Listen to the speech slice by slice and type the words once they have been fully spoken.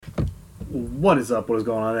What is up? What is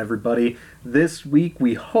going on, everybody? This week,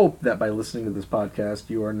 we hope that by listening to this podcast,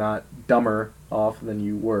 you are not dumber off than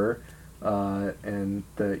you were, and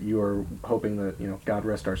that you are hoping that, God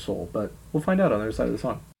rest our soul. But we'll find out on the other side of the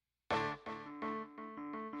song.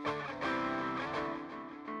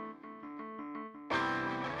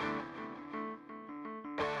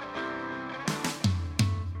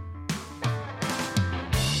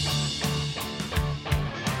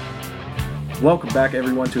 Welcome back,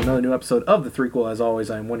 everyone, to another new episode of The Threequel. As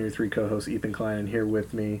always, I am one of your three co-hosts, Ethan Klein, and here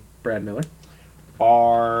with me, Brad Miller.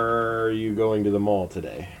 Are you going to the mall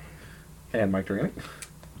today? And Mike Duranic.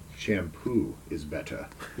 Shampoo is better.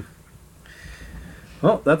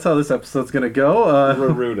 Well, that's how this episode's going to go.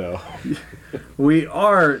 Naruto. We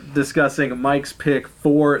are discussing Mike's pick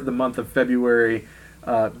for the month of February,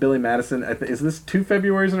 Billy Madison. Is this 2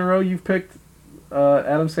 Februaries in a row you've picked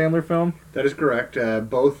Adam Sandler film? That is correct.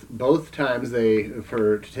 Both times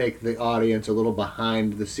to take the audience a little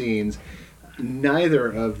behind the scenes,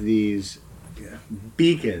 neither of these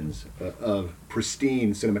beacons of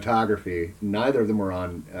pristine cinematography, neither of them were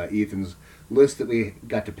on Ethan's list that we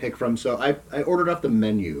got to pick from. So I ordered up the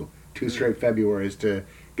menu 2 straight Februaries to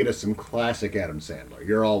get us some classic Adam Sandler.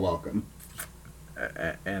 You're all welcome.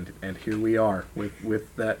 And here we are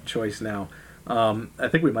with that choice now. I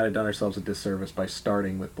think we might have done ourselves a disservice by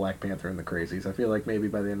starting with Black Panther and the Crazies. I feel like maybe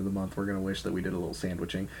by the end of the month we're going to wish that we did a little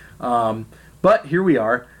sandwiching. But here we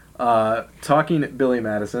are, talking Billy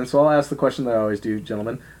Madison. So I'll ask the question that I always do,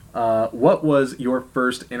 gentlemen. What was your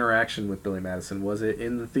first interaction with Billy Madison? Was it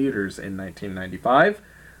in the theaters in 1995?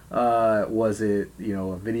 Was it,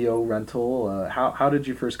 a video rental? How did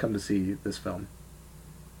you first come to see this film?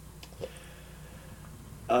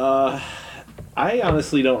 I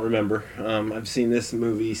honestly don't remember. I've seen this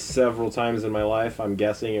movie several times in my life. I'm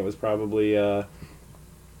guessing it was probably a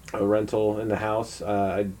rental in the house.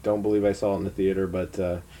 I don't believe I saw it in the theater,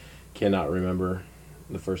 but cannot remember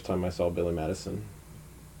the first time I saw Billy Madison.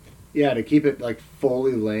 Yeah, to keep it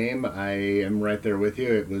fully lame, I am right there with you.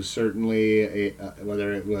 It was certainly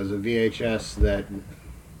whether it was a VHS that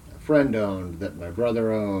a friend owned, that my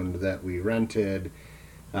brother owned, that we rented.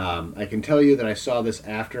 I can tell you that I saw this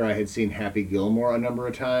after I had seen Happy Gilmore a number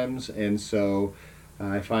of times, and so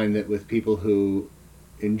I find that with people who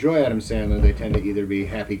enjoy Adam Sandler, they tend to either be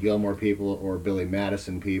Happy Gilmore people or Billy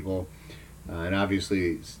Madison people. And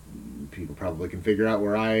obviously, people probably can figure out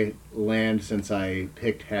where I land since I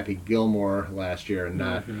picked Happy Gilmore last year and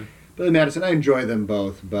not Billy Madison. I enjoy them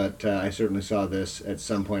both, but I certainly saw this at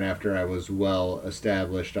some point after I was well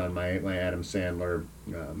established on my Adam Sandler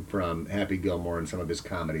from Happy Gilmore and some of his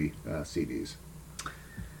comedy CDs.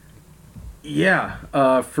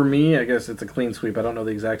 Yeah, for me, I guess it's a clean sweep. I don't know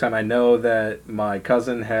the exact time. I know that my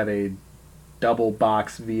cousin had a double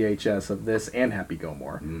box VHS of this and Happy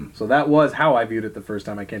Gilmore. So that was how I viewed it the first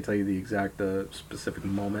time. I can't tell you the exact specific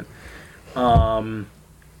moment.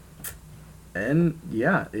 And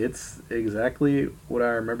yeah, it's exactly what I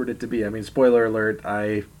remembered it to be. I mean, spoiler alert,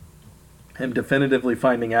 I am definitively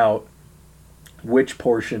finding out which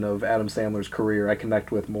portion of Adam Sandler's career I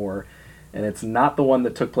connect with more, and it's not the one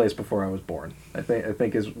that took place before I was born. I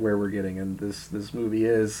think is where we're getting, and this movie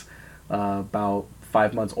is about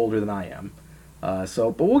 5 months older than I am.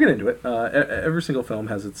 But we'll get into it. Every single film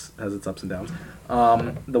has its ups and downs.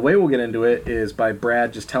 The way we'll get into it is by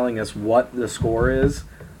Brad just telling us what the score is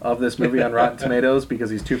of this movie on Rotten Tomatoes, because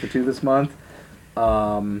he's 2 for 2 this month.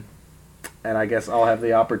 And I guess I'll have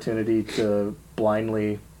the opportunity to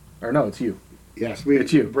blindly... Or no, it's you. Yes,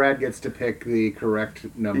 it's you. Brad gets to pick the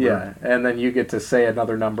correct number. Yeah, and then you get to say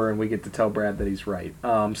another number, and we get to tell Brad that he's right.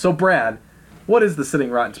 So, Brad, what is the sitting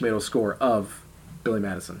Rotten Tomatoes score of Billy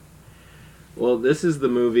Madison? Well, this is the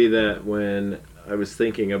movie that when I was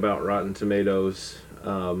thinking about Rotten Tomatoes,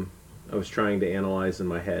 I was trying to analyze in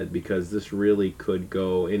my head, because this really could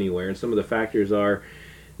go anywhere. And some of the factors are,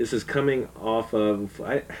 this is coming off of,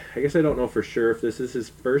 I guess I don't know for sure if this is his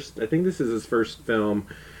first, I think this is his first film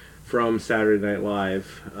from Saturday Night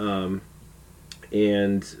Live,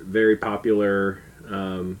 and very popular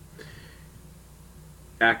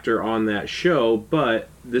actor on that show, but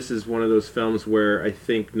this is one of those films where I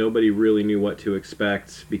think nobody really knew what to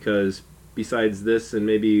expect, because besides this and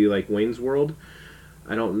maybe like Wayne's World,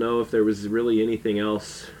 I don't know if there was really anything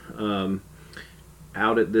else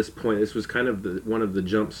out at this point. This was kind of one of the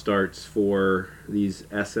jump starts for these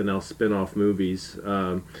SNL spin-off movies.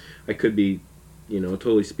 I could be,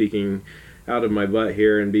 totally speaking out of my butt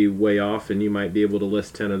here and be way off, and you might be able to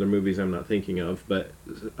list 10 other movies I'm not thinking of. But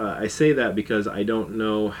I say that because I don't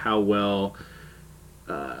know how well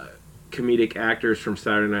comedic actors from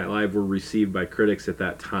Saturday Night Live were received by critics at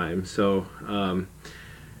that time. So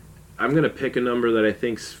I'm going to pick a number that I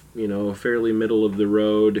think's, fairly middle of the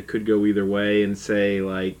road. It could go either way, and say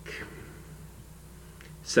like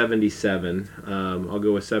 77. I'll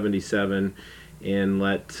go with 77 and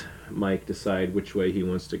let Mike decide which way he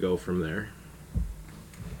wants to go from there.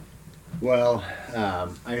 Well,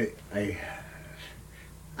 I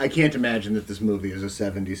can't imagine that this movie is a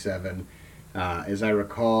 77. As I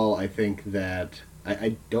recall, I think that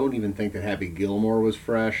I don't even think that Happy Gilmore was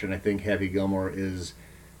fresh, and I think Happy Gilmore is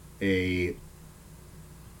a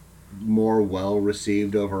more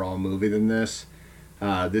well-received overall movie than this.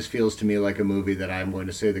 This feels to me like a movie that I'm going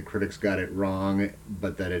to say the critics got it wrong,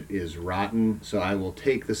 but that it is rotten. So I will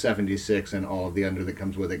take the 76 and all of the under that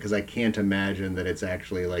comes with it, because I can't imagine that it's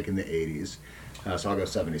actually like in the 80s. So I'll go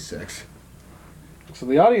 76. So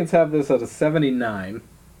the audience have this at a 79.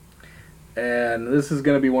 And this is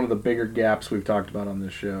going to be one of the bigger gaps we've talked about on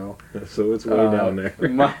this show. So it's way down there.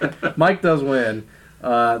 Mike does win.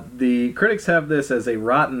 The critics have this as a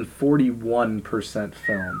rotten 41%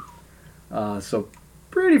 film. So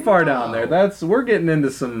pretty far down there. We're getting into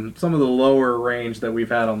some of the lower range that we've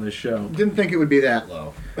had on this show. Didn't think it would be that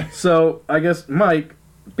low. So I guess, Mike,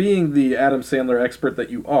 being the Adam Sandler expert that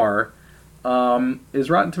you are, is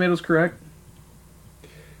Rotten Tomatoes correct?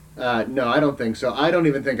 No, I don't think so. I don't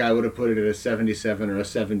even think I would have put it at a 77 or a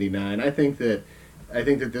 79. I think that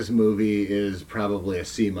this movie is probably a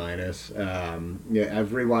C minus. Yeah, I've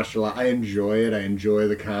rewatched a lot. I enjoy it. I enjoy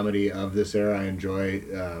the comedy of this era. I enjoy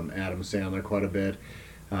Adam Sandler quite a bit.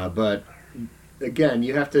 But again,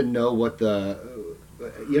 you have to know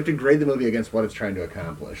you have to grade the movie against what it's trying to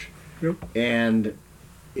accomplish. Yep. And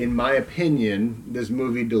in my opinion, this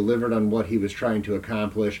movie delivered on what he was trying to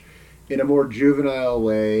accomplish in a more juvenile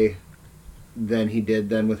way than he did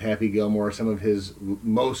then with Happy Gilmore,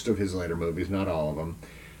 most of his later movies, not all of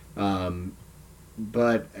them.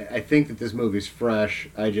 But I think that this movie's fresh.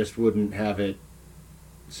 I just wouldn't have it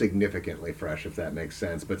significantly fresh, if that makes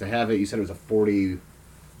sense. But to have it, you said it was a 41?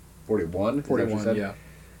 41, yeah.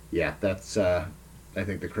 Yeah, that's, I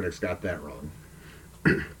think the critics got that wrong.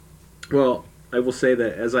 Well, I will say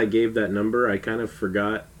that as I gave that number, I kind of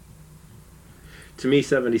forgot. To me,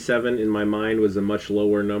 77 in my mind was a much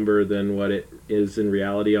lower number than what it is in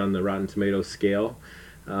reality on the Rotten Tomatoes scale,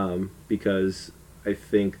 because I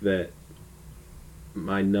think that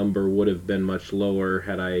my number would have been much lower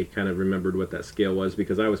had I kind of remembered what that scale was,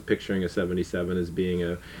 because I was picturing a 77 as being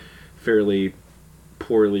a fairly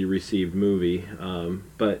poorly received movie,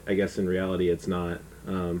 but I guess in reality it's not.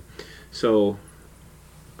 So,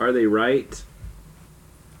 are they right?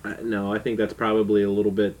 No, I think that's probably a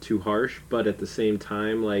little bit too harsh, but at the same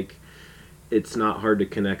time, like, it's not hard to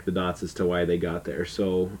connect the dots as to why they got there.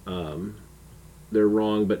 So, they're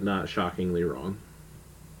wrong, but not shockingly wrong.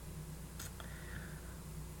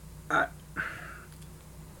 I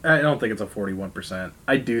don't think it's a 41%.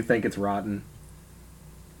 I do think it's rotten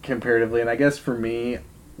comparatively, and I guess for me,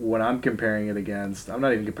 when I'm comparing it against, I'm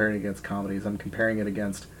not even comparing it against comedies, I'm comparing it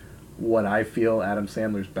against what I feel Adam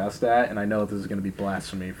Sandler's best at, and I know this is going to be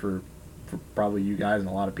blasphemy for probably you guys and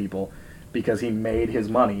a lot of people, because he made his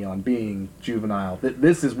money on being juvenile.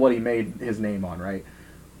 This is what he made his name on, right?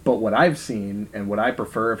 But what I've seen, and what I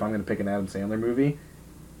prefer if I'm going to pick an Adam Sandler movie,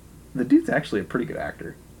 the dude's actually a pretty good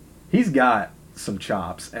actor. He's got some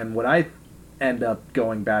chops, and what I end up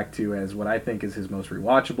going back to as what I think is his most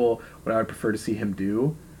rewatchable, what I would prefer to see him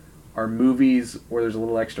do, are movies where there's a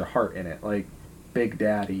little extra heart in it, like Big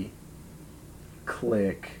Daddy,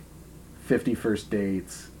 Click, 50 First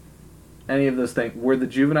Dates, any of those things where the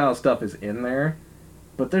juvenile stuff is in there,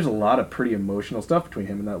 but there's a lot of pretty emotional stuff between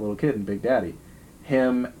him and that little kid in Big Daddy.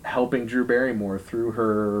 Him helping Drew Barrymore through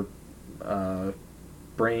her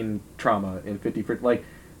brain trauma in 50 First, like,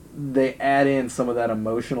 they add in some of that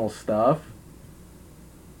emotional stuff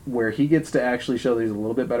where he gets to actually show that he's a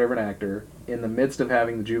little bit better of an actor in the midst of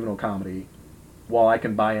having the juvenile comedy, while I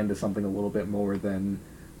can buy into something a little bit more than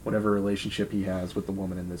whatever relationship he has with the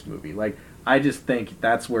woman in this movie. Like, I just think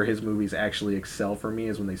that's where his movies actually excel for me,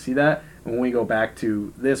 is when they see that. And when we go back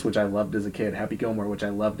to this, which I loved as a kid, Happy Gilmore, which I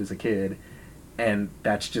loved as a kid, and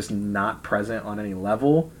that's just not present on any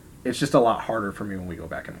level, it's just a lot harder for me when we go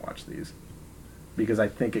back and watch these, because I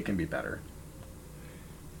think it can be better.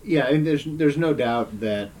 Yeah, and there's no doubt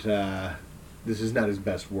that this is not his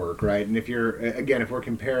best work, right? And if we're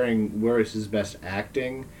comparing where is his best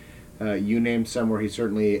acting, you named some where he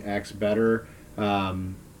certainly acts better.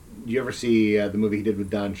 Do you ever see the movie he did with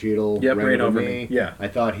Don Cheadle? Yep, Rain Over Me. Yeah, I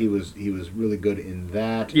thought he was really good in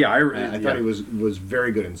that. Yeah, I thought he was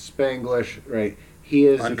very good in Spanglish. Right, he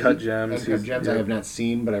is Uncut Gems. Uncut Gems. I have not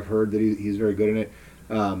seen, but I've heard that he's very good in it.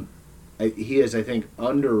 he is, I think,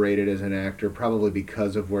 underrated as an actor, probably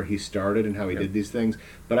because of where he started and how he did these things.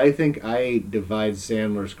 But I think I divide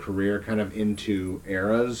Sandler's career kind of into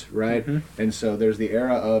eras, right? And so there's the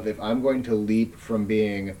era of, if I'm going to leap from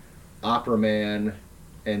being opera man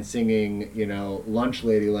and singing, Lunch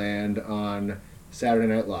Ladyland on Saturday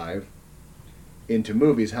Night Live into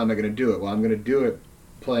movies, how am I going to do it? Well, I'm going to do it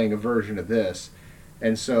playing a version of this.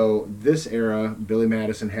 And so this era, Billy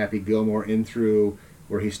Madison, Happy Gilmore, in through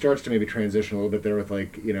where he starts to maybe transition a little bit there with,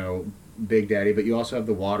 like, Big Daddy, but you also have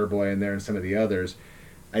The Waterboy in there and some of the others.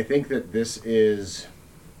 I think that this is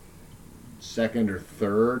second or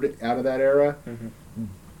third out of that era.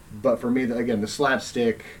 But for me, again, the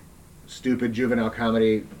slapstick, stupid juvenile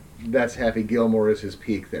comedy, that's Happy Gilmore is his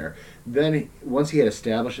peak there. Then once he had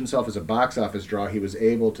established himself as a box office draw, he was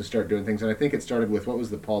able to start doing things. And I think it started with, what was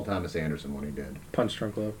the Paul Thomas Anderson one he did? Punch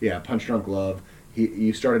Drunk Love. Yeah, Punch Drunk Love.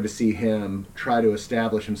 You started to see him try to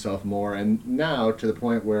establish himself more, and now to the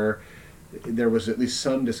point where there was at least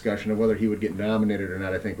some discussion of whether he would get nominated or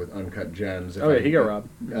not, I think, with Uncut Gems. Oh, yeah, he got robbed.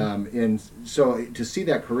 And so to see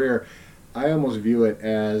that career, I almost view it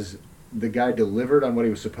as the guy delivered on what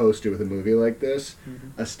he was supposed to with a movie like this,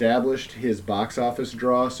 established his box office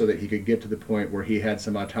draw so that he could get to the point where he had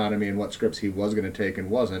some autonomy in what scripts he was going to take and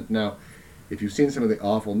wasn't. Now, if you've seen some of the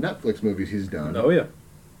awful Netflix movies he's done... Oh, yeah.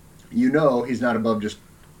 He's not above just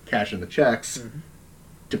cashing the checks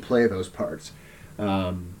to play those parts.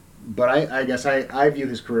 But I guess I view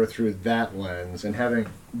his career through that lens, and having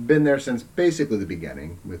been there since basically the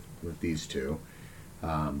beginning with these two,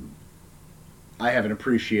 I have an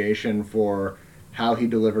appreciation for how he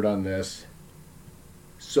delivered on this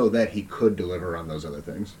so that he could deliver on those other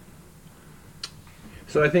things.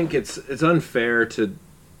 So I think it's unfair to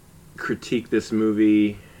critique this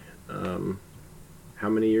movie. How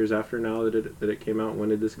many years after now that it came out? When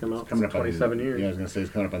did this come out? It's coming up 27 on, years. Yeah, I was going to say it's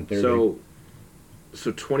coming up on 30.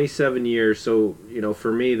 So 27 years. So,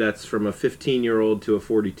 for me, that's from a 15-year-old to a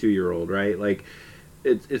 42-year-old, right? Like,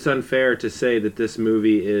 it's unfair to say that this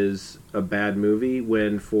movie is a bad movie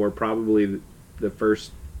when for probably the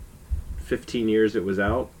first 15 years it was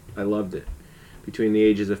out, I loved it. Between the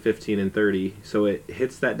ages of 15 and 30. So it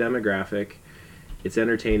hits that demographic. It's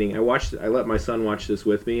entertaining. I let my son watch this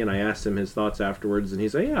with me, and I asked him his thoughts afterwards, and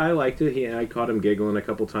he's like, yeah, I liked it. I caught him giggling a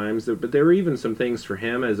couple times. But there were even some things for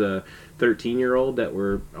him as a 13-year-old that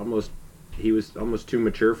were he was almost too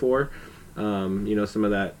mature for. Some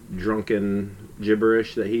of that drunken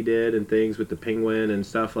gibberish that he did and things with the penguin and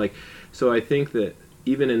stuff. So I think that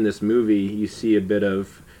even in this movie, you see a bit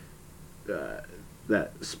of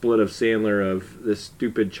that split of Sandler of this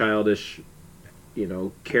stupid, childish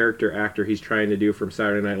character actor he's trying to do from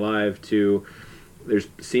Saturday Night Live to there's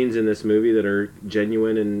scenes in this movie that are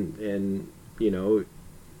genuine and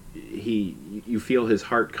you feel his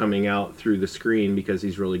heart coming out through the screen because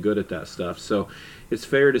he's really good at that stuff. So it's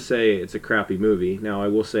fair to say it's a crappy movie. Now I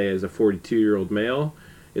will say as a 42-year-old male,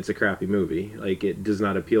 it's a crappy movie. Like, it does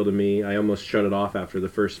not appeal to me. I almost shut it off after the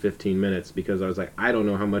first 15 minutes because I was like, I don't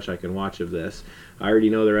know how much I can watch of this. I already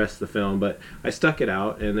know the rest of the film, but I stuck it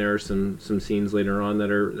out, and there are some scenes later on that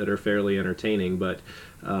are fairly entertaining. But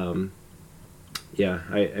yeah,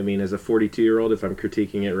 I mean, as a 42-year-old, if I'm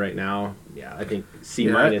critiquing it right now, yeah, I think C-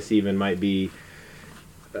 even might be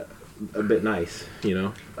a bit nice,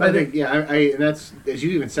 I think, yeah, and that's, as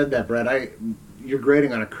you even said that, Brett, you're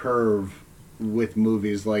grading on a curve with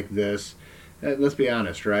movies like this. Let's be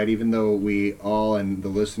honest, right? Even though we all and the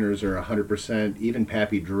listeners are 100%, even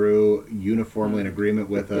Pappy Drew uniformly in agreement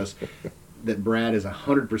with us that Brad is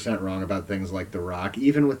 100% wrong about things like The Rock.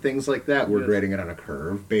 Even with things like that, we're grading it on a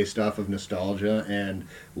curve based off of nostalgia and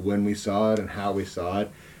when we saw it and how we saw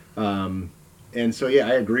it. And so, yeah,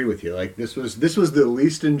 I agree with you. Like, this was the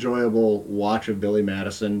least enjoyable watch of Billy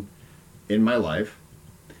Madison in my life.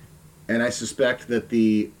 And I suspect that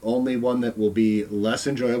the only one that will be less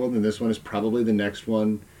enjoyable than this one is probably the next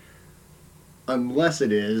one, unless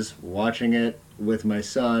it is watching it with my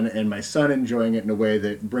son and my son enjoying it in a way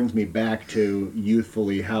that brings me back to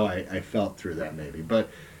youthfully how I felt through that maybe. But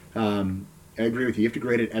I agree with you. You have to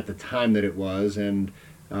grade it at the time that it was, and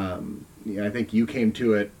I think you came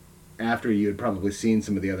to it after you had probably seen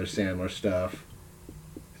some of the other Sandler stuff.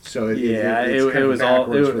 So it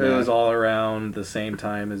was all around the same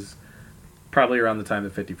time as. Probably around the time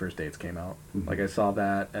that 50 First Dates came out. Mm-hmm. Like, I saw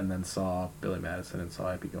that and then saw Billy Madison and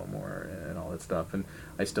saw Happy Gilmore and all that stuff. And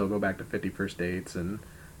I still go back to 50 First Dates and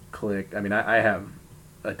Click. I mean, I have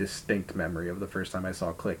a distinct memory of the first time I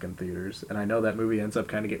saw Click in theaters. And I know that movie ends up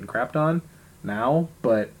kind of getting crapped on now,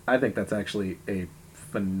 but I think that's actually a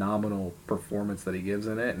phenomenal performance that he gives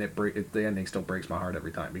in it. And the ending still breaks my heart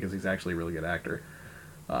every time because he's actually a really good actor.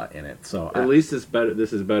 in it. So At least it's better.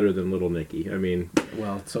 This is better than Little Nicky. I mean,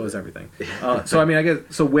 well, so is everything. So I mean, I guess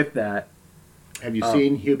so. With that, Have you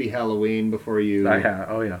seen Hubie Halloween before you? I have.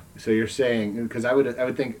 Oh yeah. So you're saying, because I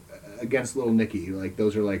would think against Little Nicky, like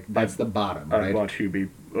those are like that's the bottom, I'd right? watch Hubie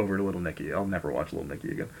over to Little Nicky. I'll never watch Little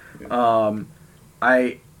Nicky again.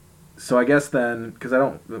 Yeah. So I guess then, because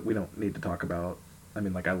we don't need to talk about. I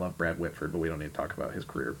mean, like I love Brad Whitford, but we don't need to talk about his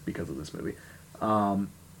career because of this movie.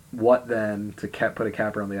 What then to put a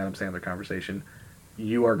capper on the Adam Sandler conversation?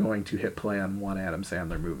 You are going to hit play on one Adam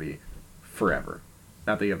Sandler movie forever.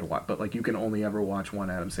 Not that you have to watch, but like you can only ever watch one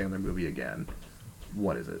Adam Sandler movie again.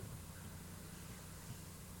 What is it?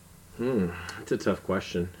 It's a tough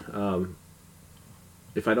question.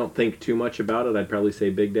 If I don't think too much about it, I'd probably say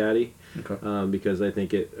Big Daddy, because I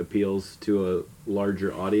think it appeals to a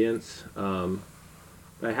larger audience.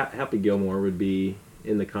 Happy Gilmore would be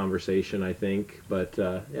in the conversation, I think, but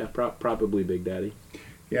yeah, probably Big Daddy.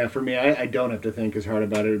 Yeah, for me, I don't have to think as hard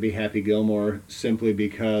about it. It would be Happy Gilmore simply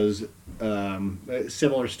because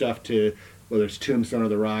similar stuff to whether it's Tombstone or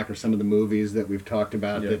The Rock or some of the movies that we've talked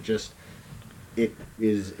about that just it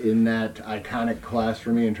is in that iconic class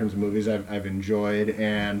for me in terms of movies I've enjoyed.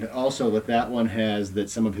 And also what that one has that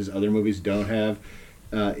some of his other movies don't have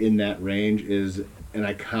in that range is an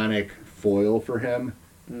iconic foil for him.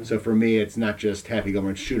 So for me, it's not just Happy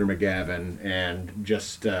Gilmore, it's Shooter McGavin, and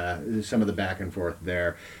just some of the back and forth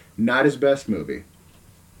there. Not his best movie,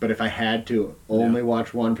 but if I had to only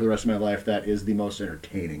watch one for the rest of my life, that is the most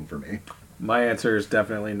entertaining for me. My answer is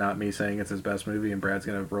definitely not me saying it's his best movie, and Brad's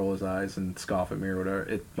gonna roll his eyes and scoff at me or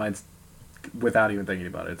whatever. Mine's, without even thinking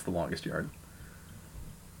about it, it's The Longest Yard.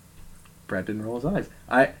 Brad didn't roll his eyes.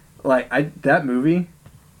 That movie.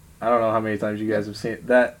 I don't know how many times you guys have seen it.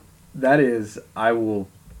 That is, I will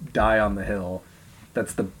die on the hill.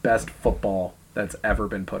 That's the best football that's ever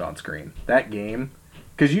been put on screen. That game,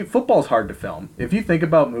 because football's hard to film. If you think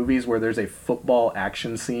about movies where there's a football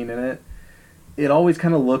action scene in it, it always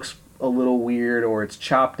kind of looks a little weird, or it's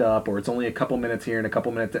chopped up, or it's only a couple minutes here and a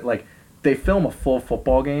couple minutes. Like, they film a full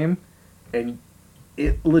football game, and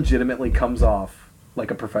it legitimately comes off like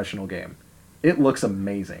a professional game. It looks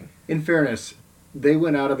amazing. In fairness, they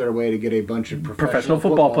went out of their way to get a bunch of professional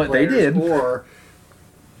football players. They did. Or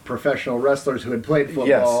professional wrestlers who had played football.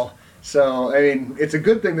 Yes. So, I mean, it's a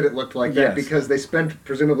good thing that it looked like that Yes. because they spent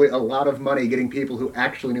presumably a lot of money getting people who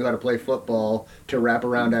actually knew how to play football to wrap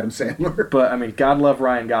around Adam Sandler. But, I mean, God love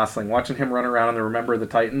Ryan Gosling. Watching him run around in the Remember the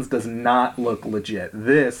Titans does not look legit.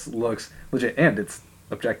 This looks legit, and it's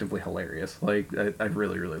objectively hilarious. Like, I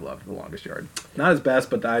really, really loved The Longest Yard. Not his best,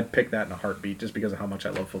 but I'd pick that in a heartbeat just because of how much I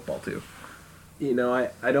love football, too. You know, I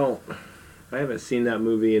haven't seen that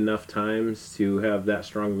movie enough times to have that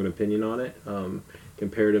strong of an opinion on it,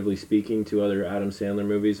 comparatively speaking to other Adam Sandler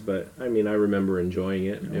movies. But I mean, I remember enjoying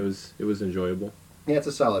it. Yeah. It was enjoyable. Yeah, it's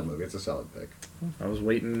a solid movie. It's a solid pick. I was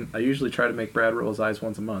waiting. I usually try to make Brad roll his eyes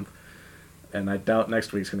once a month, and I doubt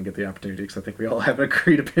next week's going to get the opportunity because I think we all have an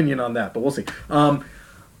agreed opinion on that. But we'll see.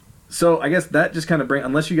 So I guess that just kind of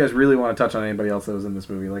unless you guys really want to touch on anybody else that was in this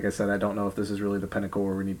movie. Like I said, I don't know if this is really the pinnacle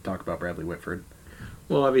where we need to talk about Bradley Whitford.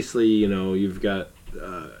 Well, obviously, you know, you've got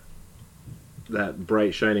that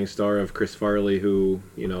bright shining star of Chris Farley, who,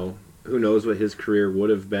 you know, who knows what his career would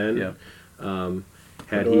have been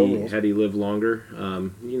had he lived longer.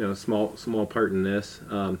 You know, small part in this.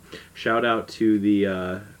 Shout out to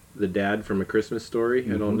the dad from A Christmas Story.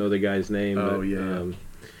 I don't know the guy's name. But,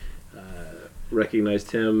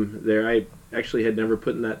 recognized him there. I actually had never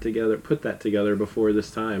put that together before this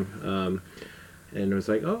time, and it was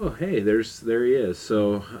like, oh, hey, there he is.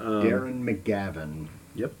 So Darren McGavin.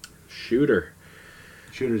 Yep.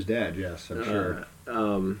 Shooter's dad. Yes, I'm sure.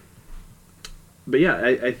 But yeah,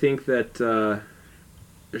 I think that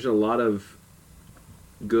there's a lot of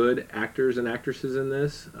good actors and actresses in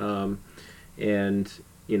this, and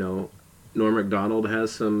you know, Norm Macdonald has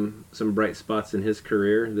some bright spots in his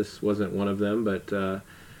career. This wasn't one of them, but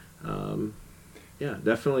yeah,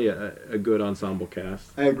 definitely a good ensemble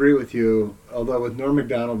cast. I agree with you. Although with Norm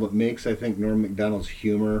Macdonald, what makes, I think, Norm Macdonald's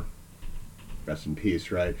humor, rest in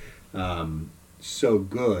peace, right, so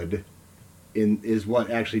good is what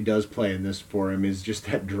actually does play in this for him is just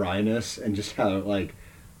that dryness and just how, like,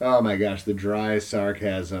 oh my gosh, the dry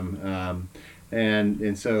sarcasm.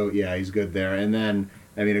 And so, yeah, he's good there. And then,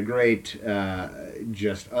 I mean, a great,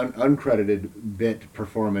 just uncredited bit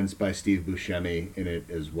performance by Steve Buscemi in it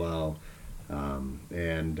as well.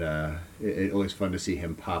 And it's always fun to see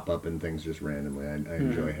him pop up in things just randomly. I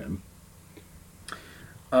enjoy him.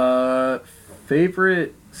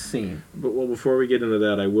 Favorite scene? But well, before we get into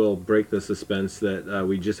that, I will break the suspense that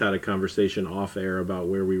we just had a conversation off air about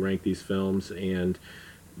where we rank these films, and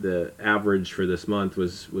the average for this month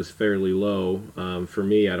was fairly low. For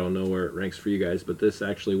me, I don't know where it ranks for you guys, but this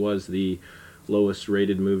actually was the lowest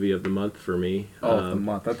rated movie of the month for me. The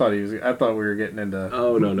month. I thought we were getting into.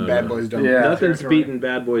 Oh no, Bad Boys don't. Yeah. Nothing's beaten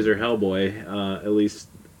Bad Boys or Hellboy. At least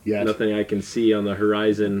Yes. nothing I can see on the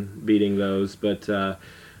horizon beating those. But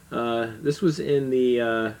this was in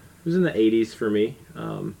the 80s for me.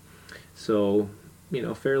 So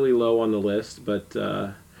fairly low on the list, but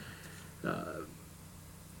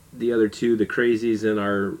the other two, The Crazies and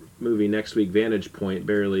our movie next week, Vantage Point,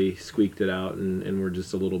 barely squeaked it out, and we're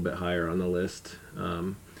just a little bit higher on the list.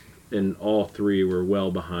 And all three were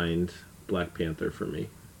well behind Black Panther for me.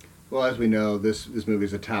 Well, as we know, this movie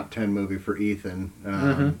is a top 10 movie for Ethan.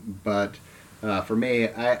 But for me,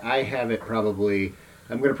 I have it probably...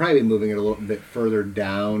 I'm going to probably be moving it a little bit further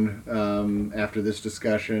down after this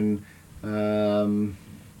discussion.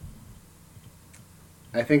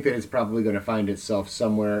 I think that it's probably going to find itself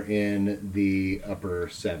somewhere in the upper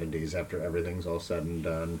 70s after everything's all said and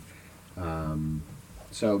done.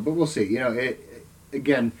 But we'll see.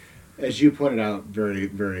 Again, as you pointed out very,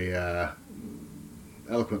 very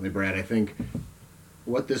eloquently, Brad, I think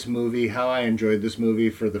how I enjoyed this movie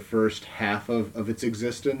for the first half of its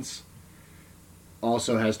existence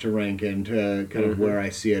also has to rank into kind of where I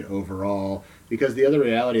see it overall. Because the other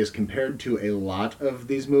reality is, compared to a lot of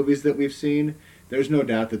these movies that we've seen, there's no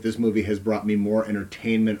doubt that this movie has brought me more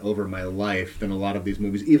entertainment over my life than a lot of these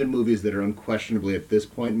movies, even movies that are unquestionably at this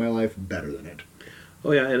point in my life better than it.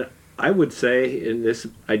 Oh yeah, and I would say, and this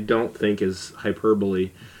I don't think is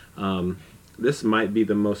hyperbole, this might be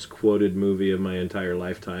the most quoted movie of my entire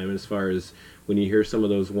lifetime, as far as when you hear some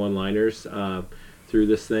of those one-liners through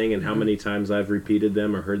this thing and how many times I've repeated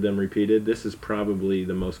them or heard them repeated. This is probably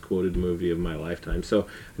the most quoted movie of my lifetime. So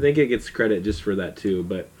I think it gets credit just for that too.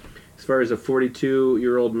 But as far as a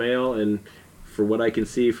 42-year-old male, and for what I can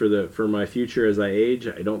see for my future as I age,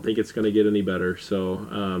 I don't think it's going to get any better.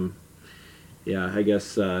 So I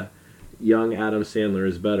guess young Adam Sandler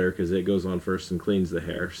is better because it goes on first and cleans the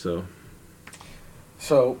hair. So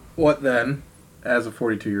what then, as a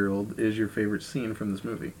 42-year-old, is your favorite scene from this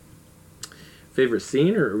movie? Favorite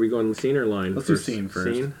scene, or are we going scene or line? Let's do scene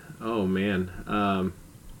first. Scene? Oh man,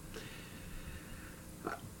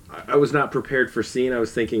 I was not prepared for scene. I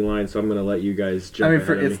was thinking line, so I'm going to let you guys jump.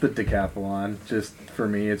 It's the decathlon. Just for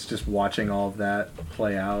me, it's just watching all of that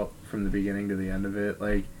play out from the beginning to the end of it.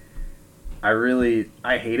 Like, I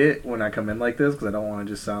hate it when I come in like this because I don't want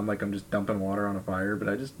to just sound like I'm just dumping water on a fire. But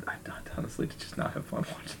I honestly just not have fun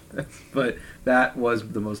watching this. But that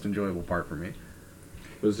was the most enjoyable part for me.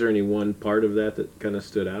 Was there any one part of that kind of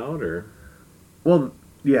stood out, or? Well,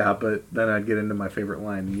 yeah, but then I'd get into my favorite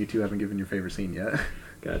line, and you two haven't given your favorite scene yet.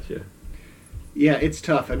 Gotcha. Yeah, it's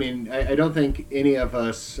tough. I mean, I don't think any of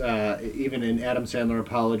us, even an Adam Sandler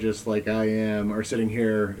apologist like I am, are sitting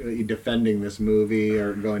here defending this movie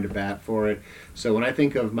or going to bat for it. So when I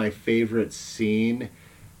think of my favorite scene,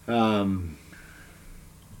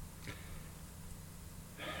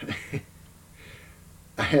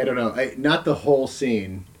 I don't know. Not the whole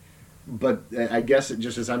scene, but I guess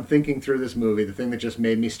just as I'm thinking through this movie, the thing that just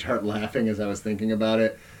made me start laughing as I was thinking about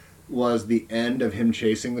it was the end of him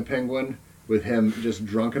chasing the penguin, with him just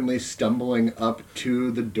drunkenly stumbling up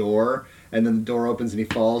to the door, and then the door opens and he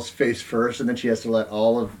falls face first, and then she has to let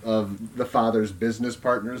all of the father's business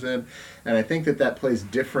partners in. And I think that plays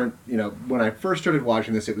different. When I first started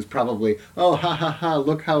watching this, it was probably, oh, ha, ha, ha,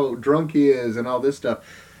 look how drunk he is and all this stuff.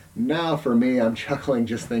 Now, for me, I'm chuckling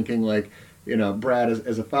just thinking, like, Brad,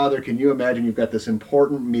 as a father, can you imagine you've got this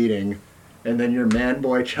important meeting, and then your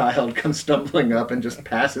man-boy child comes stumbling up and just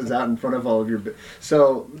passes out in front of all of your...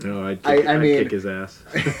 So, no, I'd kick his ass.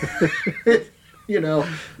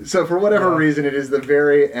 So for whatever reason, it is the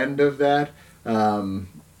very end of that,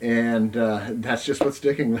 and that's just what's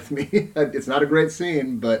sticking with me. It's not a great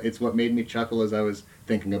scene, but it's what made me chuckle as I was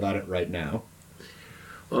thinking about it right now.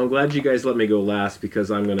 Well, I'm glad you guys let me go last, because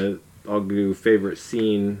I'll do favorite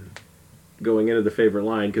scene going into the favorite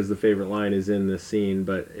line, because the favorite line is in this scene,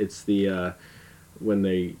 but it's the when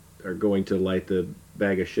they are going to light the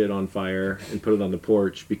bag of shit on fire and put it on the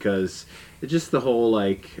porch, because it's just the whole,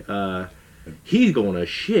 like, he's going to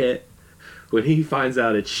shit when he finds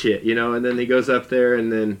out it's shit, and then he goes up there, and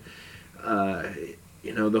then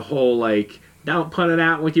the whole, like, don't put it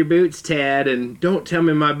out with your boots, Ted, and don't tell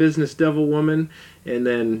me my business, devil woman. And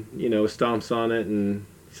then, stomps on it, and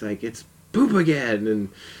he's like, it's poop again.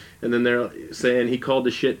 And then they're saying he called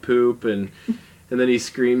the shit poop, and then he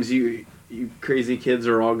screams, you crazy kids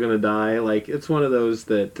are all going to die. Like, it's one of those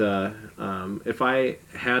that if I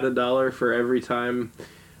had $1 for every time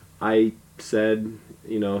I said,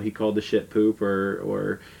 he called the shit poop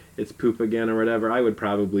or it's poop again or whatever, I would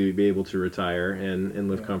probably be able to retire and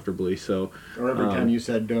live comfortably. So, or every time you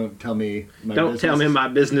said, "Don't tell me my don't business, tell me my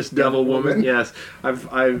business, devil woman." woman. Yes,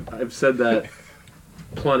 I've said that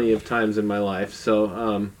plenty of times in my life.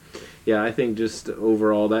 So, yeah, I think just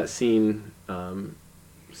overall that scene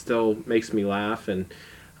still makes me laugh, and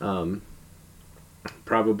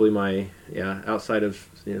probably my outside of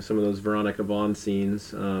some of those Veronica Vaughn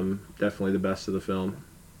scenes, definitely the best of the film.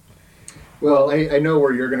 Well, I know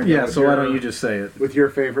where you're going to go. Yeah, so why don't you just say it? With your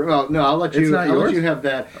favorite. Well, no, I'll let you. It's not I'll yours? let you have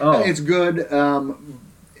that. Oh. It's good, and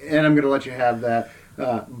I'm going to let you have that.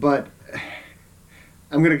 But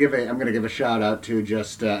I'm going to give a shout out to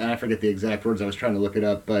just, and I forget the exact words. I was trying to look it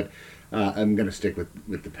up, but I'm going to stick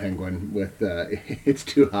with the penguin. With it's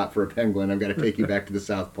too hot for a penguin. I've got to take you back to the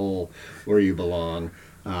South Pole where you belong.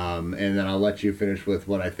 And then I'll let you finish with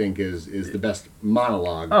what I think is the best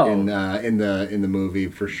monologue in the movie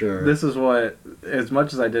for sure. This is what, as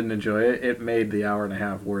much as I didn't enjoy it, it made the hour and a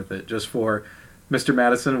half worth it. Just for Mr.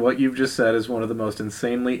 Madison, what you've just said is one of the most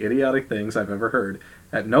insanely idiotic things I've ever heard.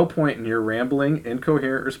 At no point in your rambling,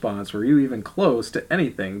 incoherent response were you even close to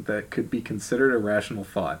anything that could be considered a rational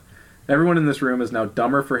thought. Everyone in this room is now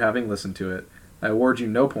dumber for having listened to it. I award you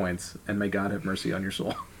no points, and may God have mercy on your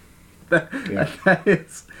soul. That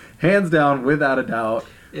is, hands down, without a doubt,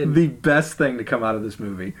 the best thing to come out of this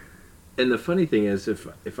movie. And the funny thing is,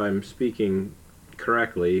 if I'm speaking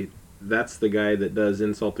correctly, that's the guy that does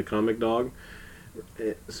Insult the Comic Dog,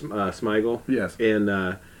 Smigel. Yes.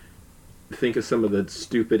 And think of some of the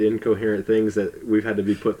stupid, incoherent things that we've had to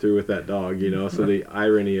be put through with that dog, So the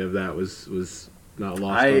irony of that was not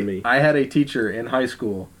lost on me. I had a teacher in high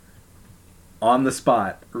school, on the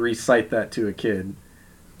spot, recite that to a kid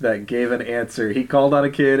that gave an answer. He called on a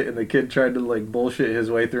kid, and the kid tried to bullshit his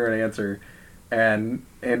way through an answer, and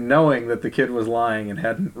knowing that the kid was lying and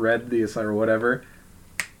hadn't read the assignment or whatever,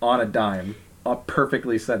 on a dime,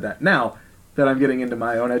 perfectly said that. Now that I'm getting into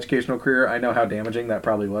my own educational career, I know how damaging that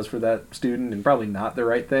probably was for that student, and probably not the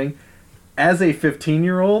right thing. As a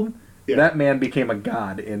 15-year-old, that man became a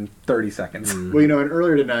god in 30 seconds. Well, and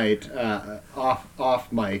earlier tonight,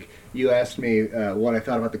 off mic, you asked me what I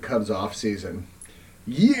thought about the Cubs off season.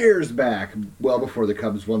 Years back, well before the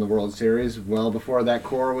Cubs won the World Series, well before that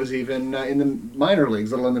core was even in the minor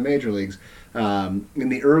leagues, let alone the major leagues. In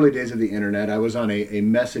the early days of the internet, I was on a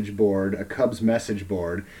message board, a Cubs message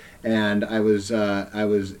board, and I was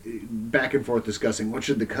back and forth discussing what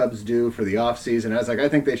should the Cubs do for the off season. I was like, I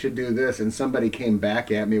think they should do this, and somebody came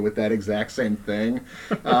back at me with that exact same thing.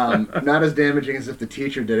 Not as damaging as if the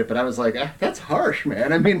teacher did it, but I was like, that's harsh,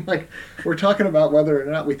 man. I mean, we're talking about whether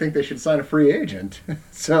or not we think they should sign a free agent.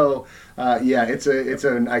 So, it's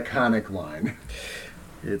an iconic line.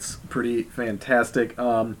 It's pretty fantastic.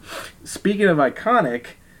 Speaking of iconic,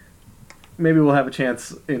 maybe we'll have a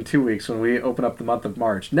chance in 2 weeks when we open up the month of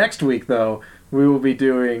March. Next week, though, we will be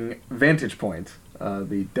doing Vantage Point,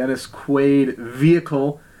 the Dennis Quaid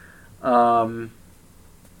vehicle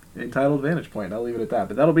entitled Vantage Point. I'll leave it at that.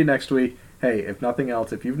 But that'll be next week. Hey, if nothing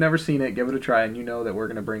else, if you've never seen it, give it a try, and you know that we're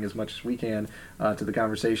going to bring as much as we can to the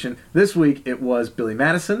conversation. This week, it was Billy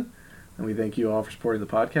Madison, and we thank you all for supporting the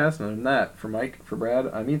podcast. And other than that, for Mike, for Brad,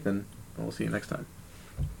 I'm Ethan, and we'll see you next time.